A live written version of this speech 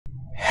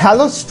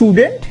Hello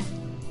student,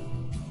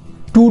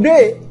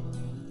 today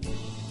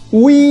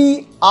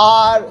we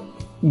are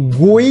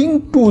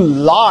going to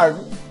learn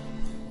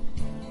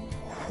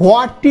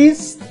what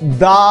is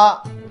the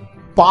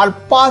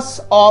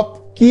purpose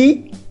of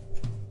key.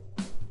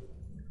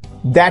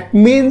 That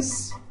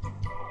means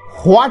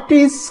what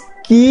is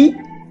key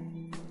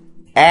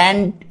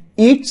and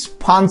its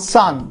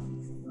function.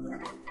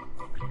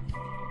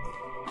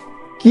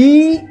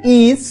 Key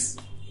is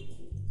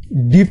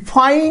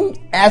defined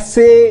as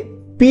a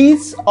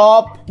piece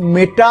of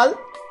metal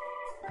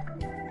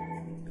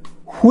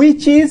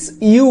which is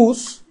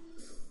used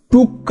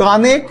to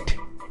connect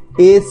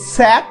a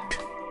shaft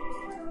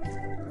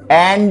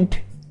and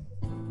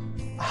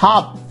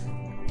hub.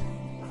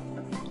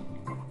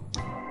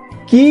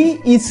 Key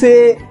is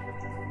a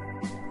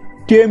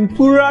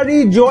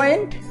temporary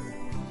joint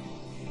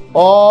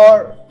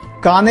or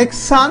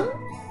connection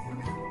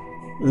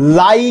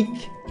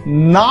like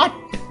nut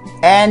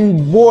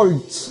and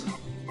bolts.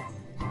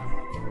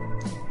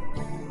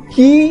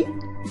 Key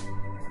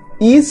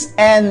is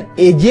an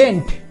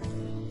agent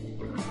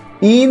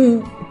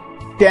in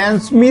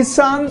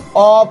transmission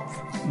of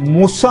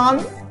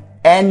motion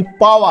and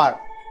power.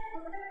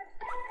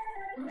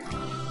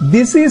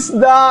 This is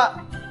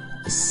the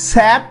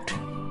shaft.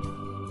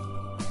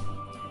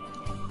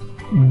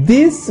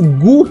 This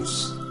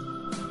goods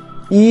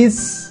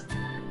is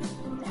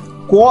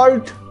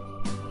called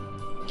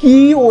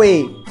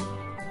keyway.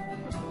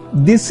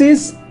 This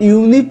is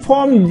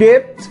uniform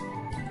depth,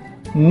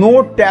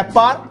 no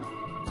taper.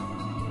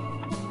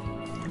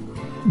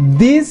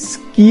 This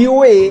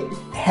keyway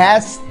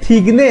has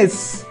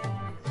thickness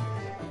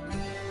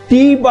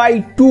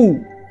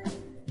T/2,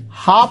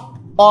 half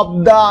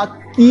of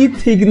the key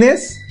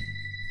thickness.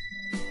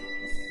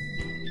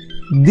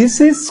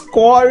 This is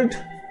called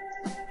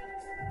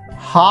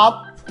hub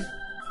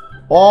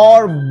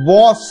or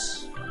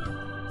boss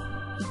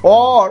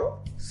or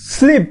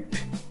slip.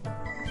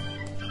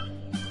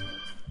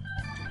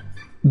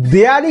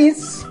 There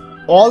is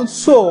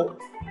also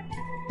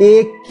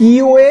a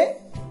keyway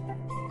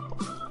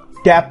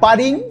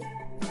tapering.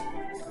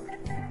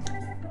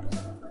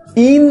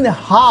 In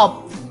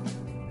hub,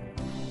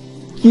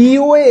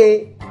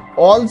 keyway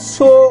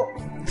also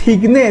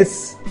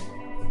thickness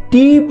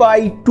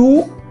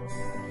T/2,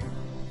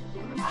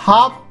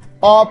 half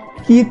of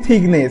key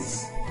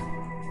thickness.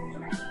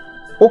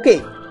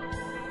 Okay,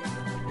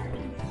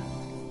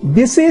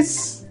 this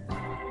is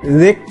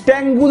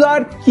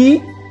rectangular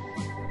key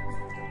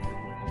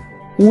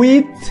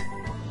with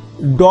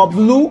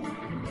W,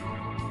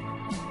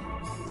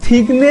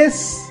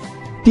 thickness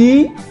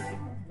T,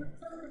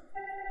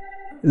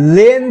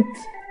 length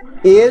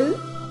L,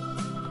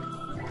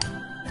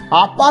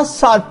 upper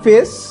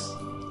surface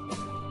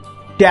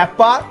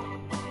taper,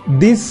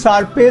 this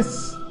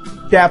surface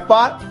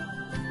taper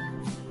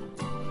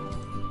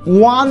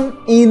 1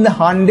 in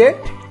 100,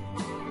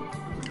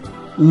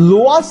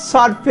 lower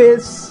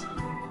surface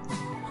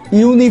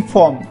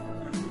uniform.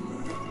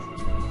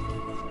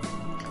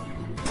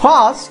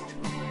 First,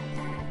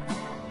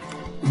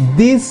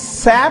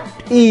 this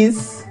shaft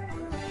is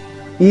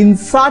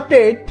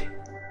inserted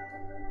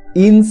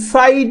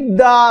inside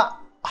the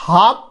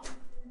hub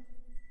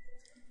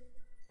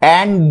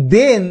and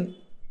then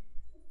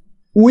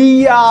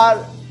we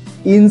are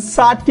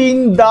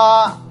inserting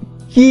the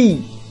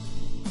key,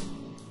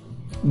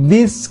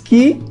 this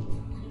key,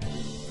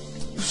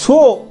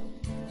 so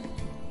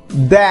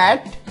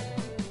that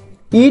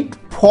it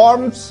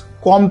forms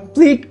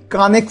complete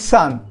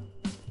connection.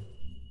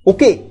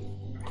 Okay,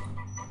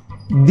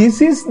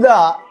 this is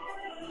the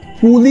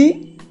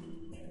pulley,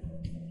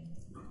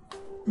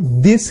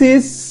 this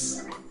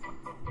is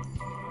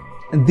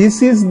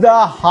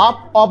the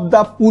hub of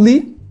the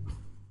pulley,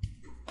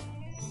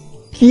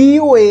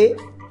 keyway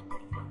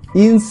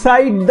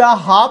inside the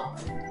hub,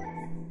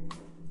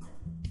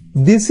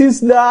 this is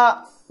the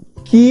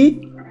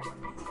key,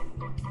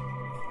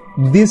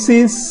 this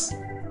is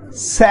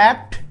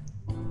shaft,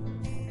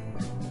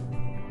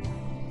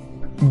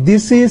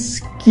 this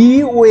is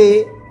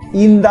keyway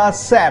in the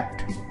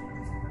shaft.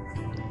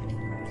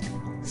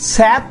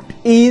 Shaft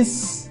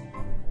is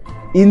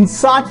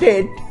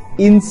inserted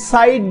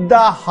inside the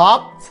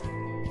hub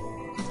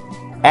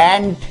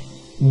and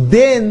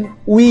then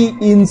we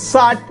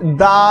insert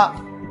the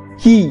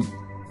key.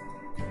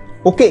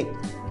 Okay,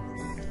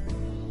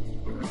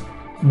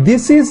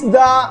 this is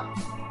the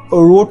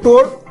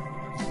rotor,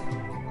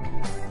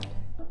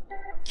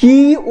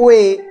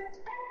 keyway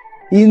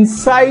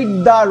inside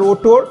the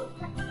rotor,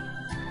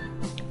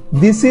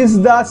 this is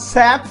the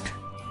shaft,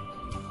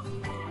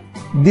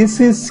 this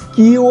is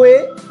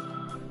keyway,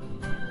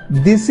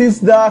 this is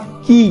the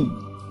key.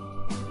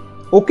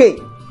 Okay,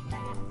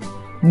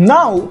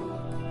 now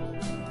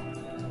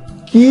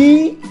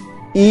key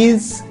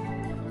is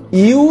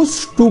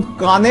used to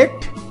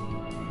connect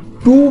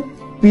two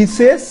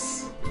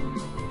pieces,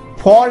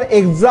 for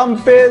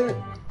example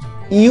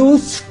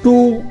used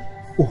to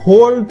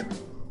hold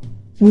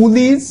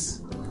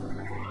pulleys,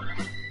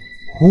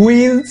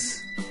 wheels,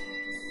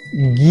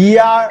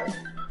 gear,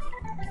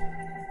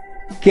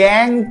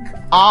 crank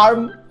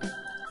arm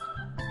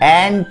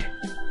and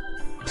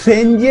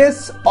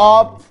flanges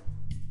of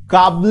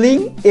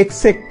coupling,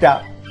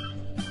 etc.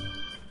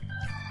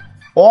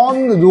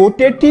 On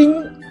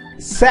rotating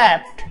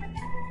shaft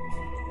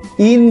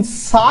in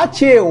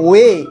such a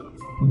way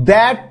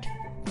that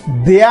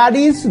there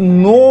is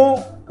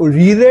no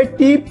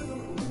relative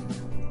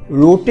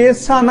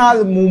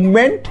rotational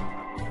movement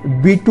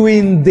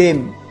between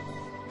them.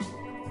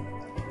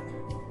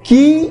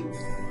 Key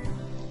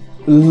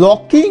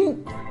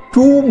locking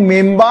two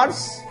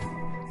members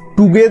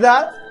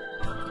together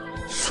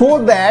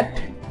so that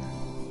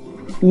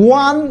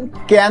one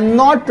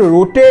cannot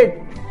rotate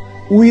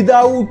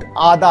without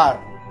other.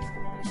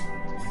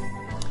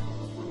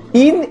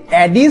 In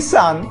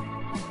addition,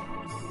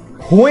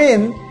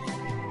 when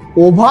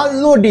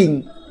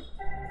overloading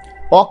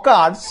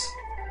occurs,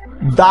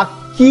 the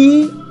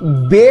key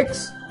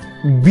breaks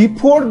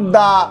before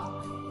the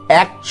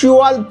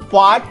actual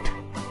part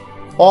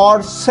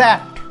or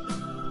shaft.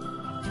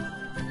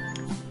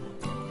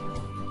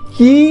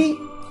 Keys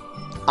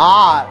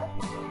are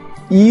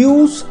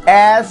used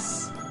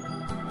as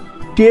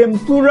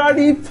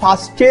temporary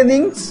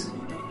fastenings.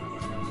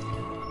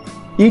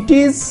 It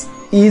is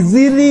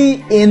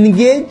easily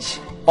engaged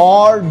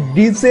or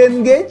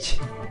disengaged.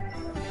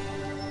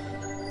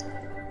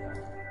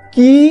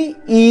 Key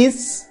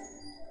is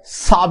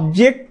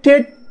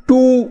subjected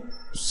to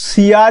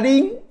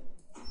shearing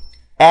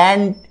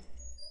and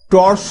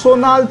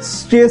torsional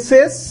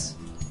stresses.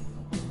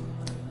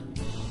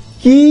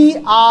 Keys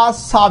are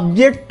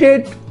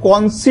subjected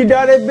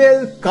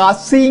considerable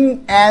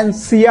crushing and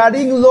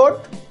shearing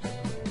load.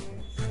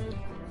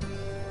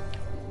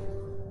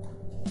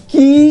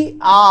 Keys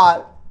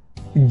are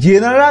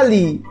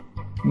generally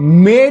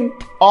made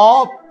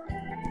of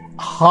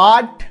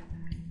hard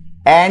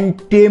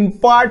and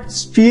tempered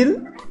steel.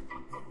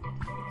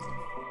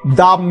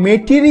 The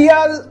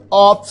material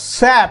of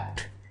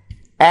shaft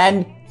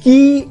and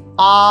key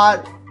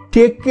are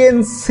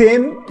taken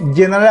same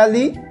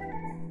generally.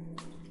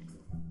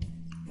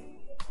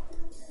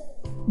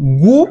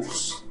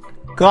 Grooves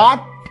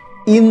cut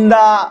in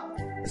the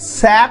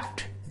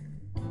shaft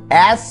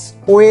as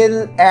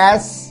well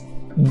as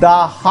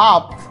the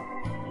half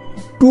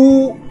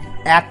to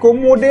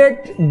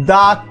accommodate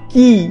the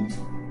key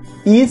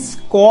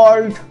is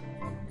called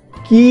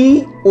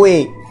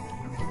keyway.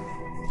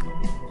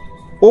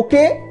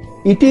 Okay,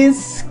 it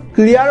is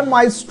clear,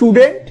 my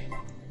student.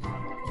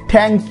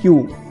 Thank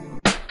you.